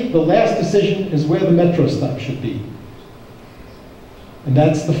finally, the last decision is where the metro stop should be. And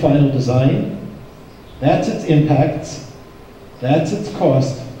that's the final design. That's its impacts. That's its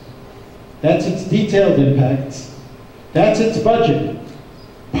cost. That's its detailed impacts. That's its budget.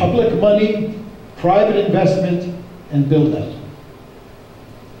 Public money, private investment, and build-out.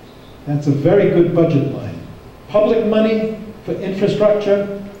 That's a very good budget line. Public money for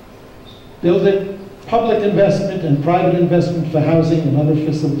infrastructure, build it, public investment and private investment for housing and other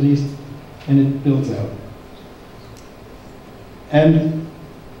facilities, and it builds out. And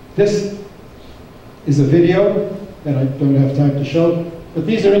this is a video that I don't have time to show, but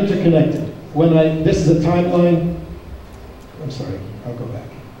these are interconnected. This is a timeline. I'm sorry, I'll go back.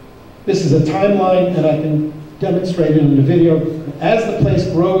 This is a timeline, and I can demonstrate it in the video. As the place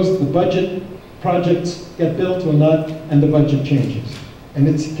grows, the budget, projects get built or not, and the budget changes. And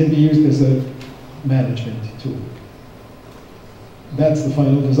it can be used as a management tool. That's the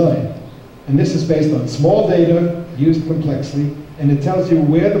final design. And this is based on small data, used complexly, and it tells you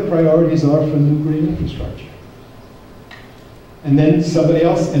where the priorities are for new green infrastructure. And then somebody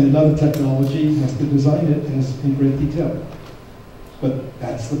else in another technology has to design it in great detail. But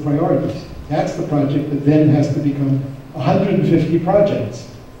that's the priorities. That's the project that then has to become 150 projects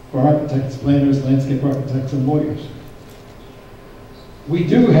for architects, planners, landscape architects, and lawyers. We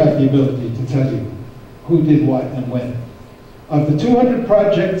do have the ability to tell you who did what and when. Of the 200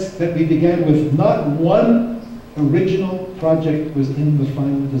 projects that we began with, not one original project was in the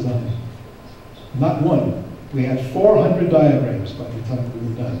final design. Not one. We had 400 diagrams by the time we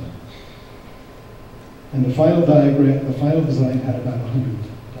were done. And the final diagram, the final design had about 100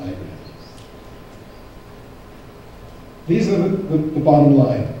 diagrams. These are the bottom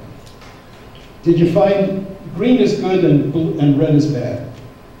line. Did you find green is good and blue and red is bad?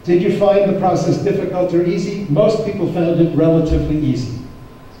 Did you find the process difficult or easy? Most people found it relatively easy.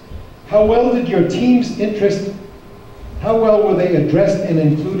 How well did your team's interest, how well were they addressed and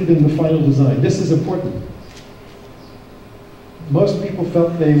included in the final design? This is important. Most people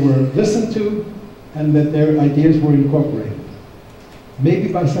felt they were listened to and that their ideas were incorporated.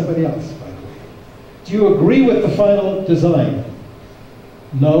 Maybe by somebody else, by the way. Do you agree with the final design?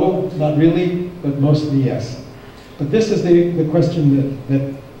 No, not really, but mostly yes. But this is the question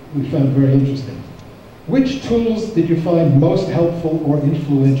that we found very interesting. Which tools did you find most helpful or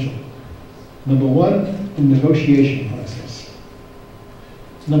influential? Number one, the negotiation process.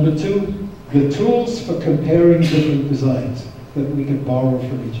 Number two, the tools for comparing different designs that we could borrow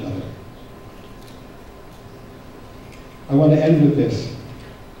from each other. I want to end with this.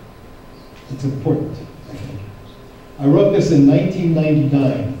 It's important, I think. I wrote this in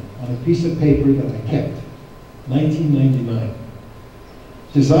 1999 on a piece of paper that I kept. 1999.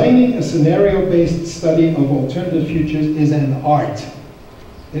 Designing a scenario-based study of alternative futures is an art.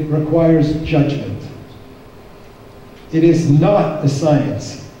 It requires judgment. It is not a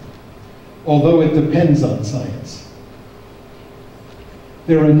science, although it depends on science.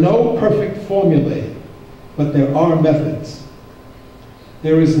 There are no perfect formulae, but there are methods.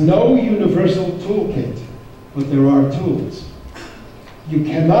 There is no universal toolkit, but there are tools. You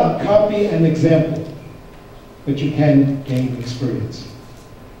cannot copy an example, but you can gain experience.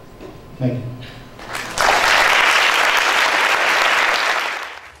 Thank you.